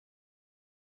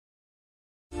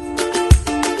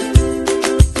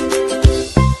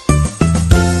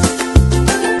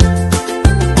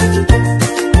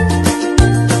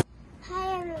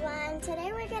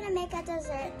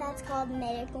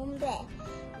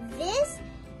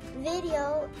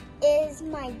video is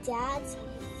my dad's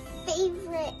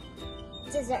favorite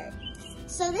dessert.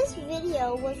 So this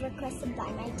video was requested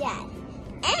by my dad.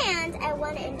 And I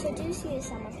want to introduce you to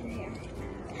some of you here.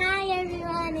 Hi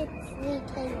everyone, it's me,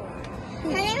 Kaylin. Her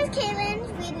name is Kaylin.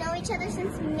 We know each other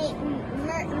since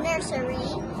nursery.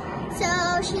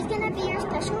 So she's going to be your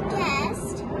special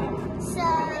guest. So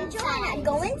join us.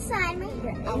 Go inside my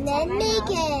room and then make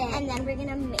it. And then we're going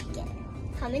to make it.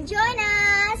 Come and join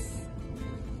us.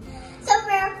 So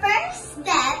for our first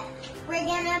step, we're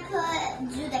going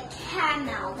to do the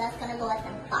caramel that's going to go at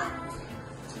the bottom.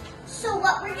 So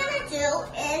what we're going to do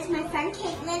is my friend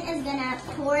Caitlin is going to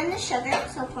pour in the sugar.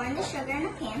 So pour in the sugar in a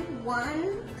pan,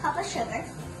 1 cup of sugar.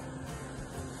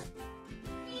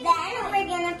 Then we're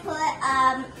going to put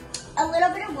a little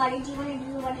bit of water. Do you want to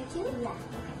do the water too? Yeah.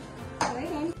 Okay. Pour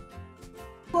it in.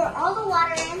 Pour all the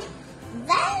water in.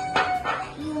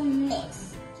 Then you mix.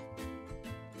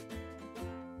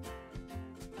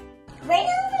 Right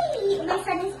now, my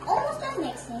friend is almost done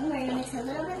mixing. We're going to mix a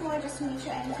little bit more just to make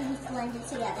sure everything's blended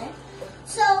together.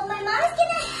 So my mom is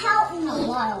going to help me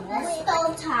with the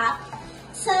stove top,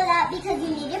 so that because you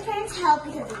need your parents' help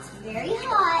because it's very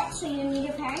hot, so you need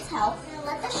your parents' help. You're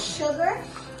going to let the sugar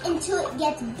until it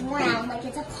gets brown, like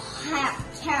it's a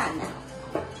caramel.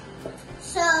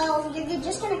 So you're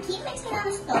just going to keep mixing on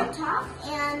the stove top,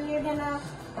 and you're going to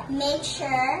make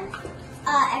sure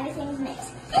everything's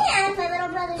mixed. And my little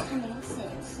brother's coming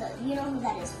soon, so you know who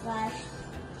that is. Flash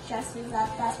dresses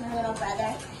up. That's my little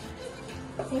brother.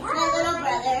 It's my little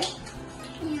brother.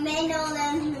 You may know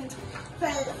them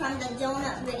from the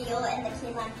donut video and the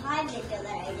key lime pie video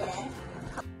that I did.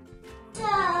 So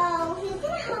he's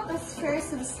gonna help us for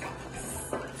some steps.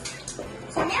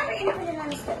 So now we're gonna put it on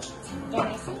the stove. Get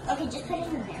my seat. Okay, just put it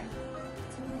in there.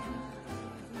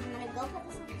 I'm gonna go put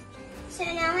this in. So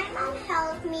now my mom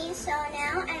helped me, so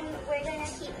now we're going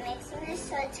to keep mixing this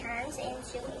so it turns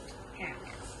into caramel.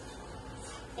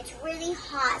 It's really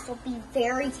hot, so be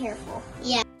very careful.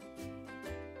 Yeah.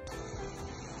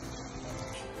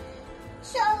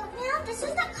 So now this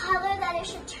is the color that it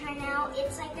should turn out.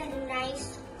 It's like a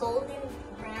nice golden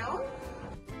brown.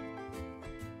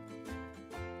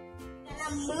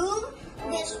 I'm going to move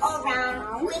this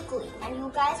around quickly, and you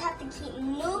guys have to keep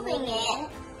moving it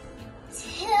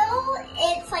till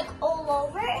it's like all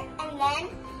over, and then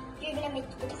you're gonna make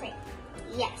the cream.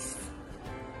 Yes.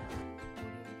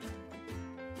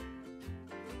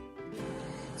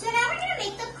 So now we're gonna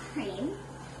make the cream,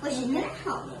 which is gonna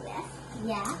help me with.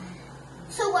 Yeah.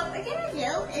 So what we're gonna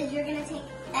do is you're gonna take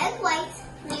egg whites,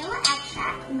 vanilla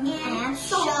extract, and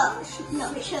sugar. She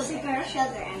meant.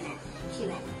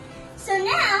 So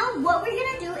now what we're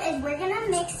gonna do is we're gonna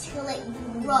mix till it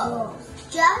grows.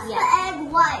 Just the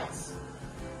egg whites.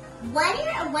 When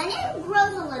it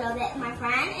grows a little bit, my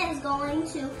friend is going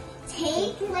to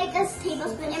take like a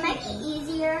tablespoon. It might be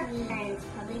easier. Parents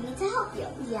probably need to help you.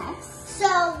 Yes. So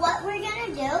what we're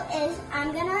gonna do is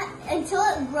until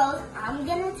it grows, I'm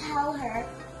gonna tell her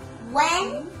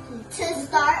when to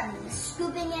start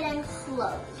scooping it in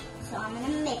slowly. So I'm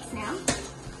gonna mix now,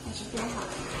 and she's gonna help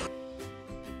me.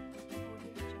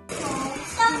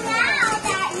 So now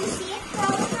that you see it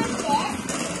growing like this,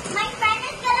 my friend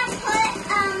is gonna put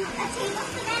a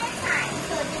tablespoon at a time.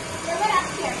 So just fill it up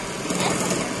here.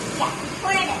 Yeah,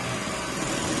 pour it in.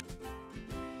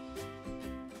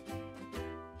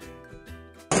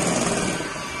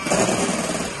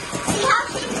 See how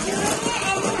she's doing it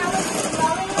and how it's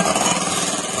flowing like this?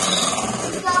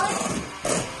 Flowing.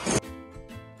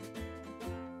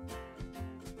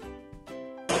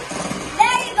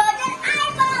 There you go, just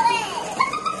eyeball it!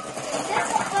 That's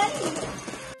so funny.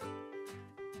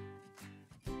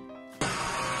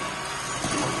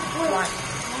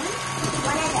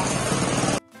 One of them.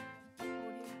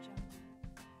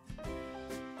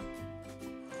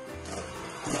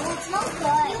 Oh, it smells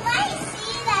good. You might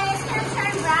see that it's going to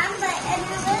turn brown, but if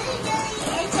you really,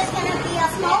 it's just going to be a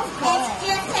smoke. It's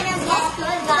just going to be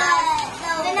good.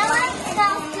 The vanilla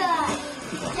smells good.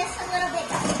 Just a little bit.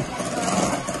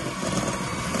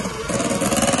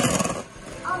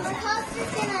 The host is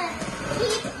going to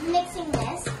keep mixing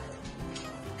this.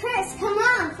 Chris, come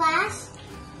on, Flash.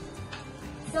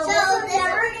 So this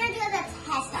we're going to do the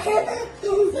test. See,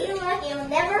 look, it will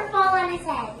never fall on his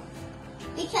head.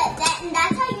 Because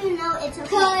that's how you know it's okay.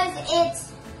 Because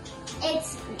it's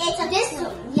a this.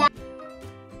 Yeah.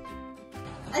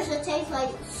 It should taste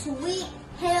like sweet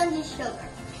candy sugar.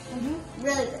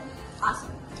 Really good.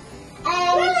 Awesome.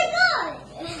 And really good.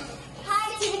 Hi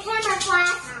to the camera,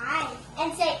 Flash. Hi. And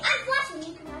say, I'm watching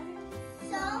you.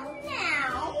 So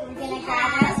now we're gonna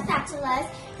grab our spatulas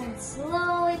and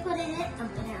slowly put it in.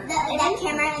 That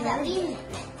camera is up.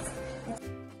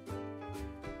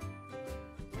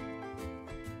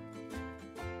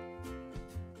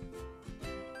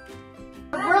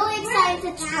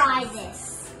 to try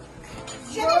this.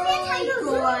 Really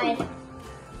good.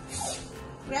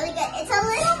 Really good. It's a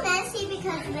little messy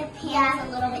because the pan is a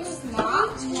little bit small.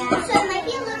 Yeah. So it might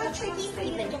be a little tricky for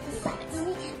you to get the sides.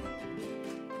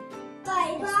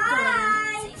 Bye.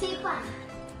 Bye. Say bye.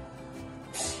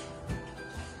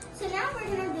 So now we're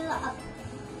going to do the up.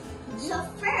 So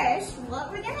first,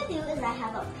 what we're going to do is I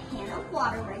have a pan of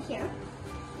water right here.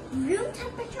 Room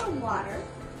temperature water.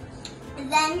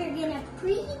 And then you're going to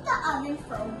preheat the oven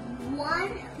from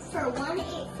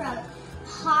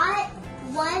hot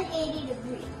 180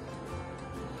 degrees.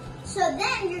 So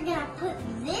then you're going to put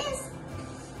this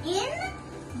in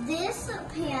this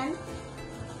pan.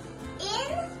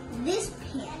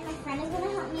 My friend is going to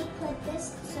help me put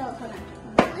this. So hold on.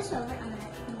 Move this over. I'm going to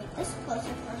make this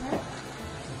closer for her.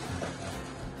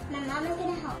 My mom is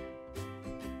going to help.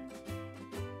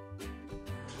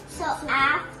 So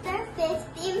after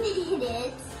 50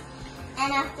 minutes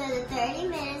and after the 30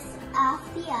 minutes off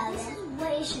the oven, this is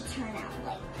what it should turn out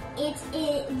like.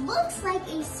 It looks like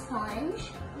a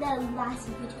sponge. The last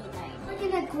between that. We're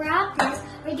gonna grab this.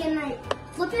 We're gonna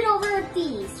flip it over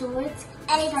these. So it's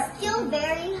still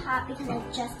very hot because I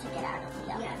just took it out of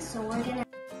the oven. Yeah. So we're gonna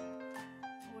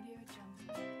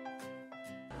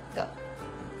go.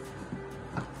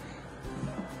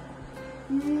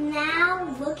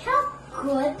 Now look how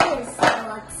good this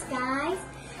looks, guys.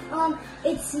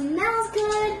 It smells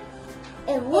good.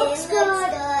 It looks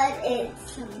good. It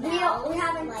smells we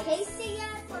haven't like tasted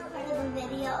yet for part of the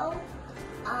video.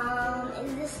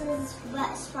 And this is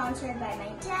sponsored by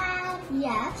my dad.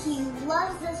 Yes. He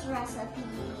loves this recipe.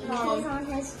 He's on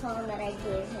his phone that I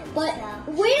gave him. But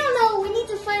so. we don't know. We need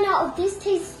to find out if this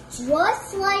tastes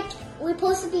just like we're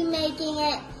supposed to be making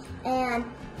it and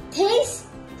tastes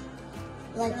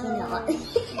like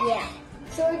Yeah.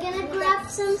 So we're gonna grab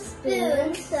some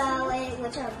spoons.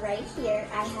 Which are right here.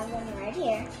 I have one right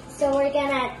here. So we're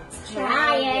gonna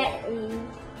try it.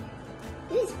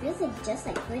 This feels like just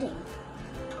like pudding.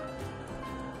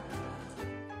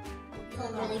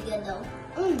 Feels really good though.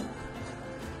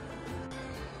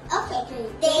 Okay,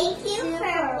 thank you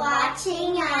for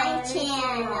watching my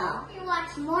channel. You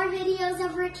watch more videos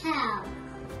of Raquel.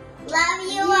 Love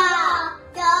you all.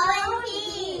 Go in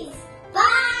peace.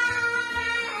 Bye.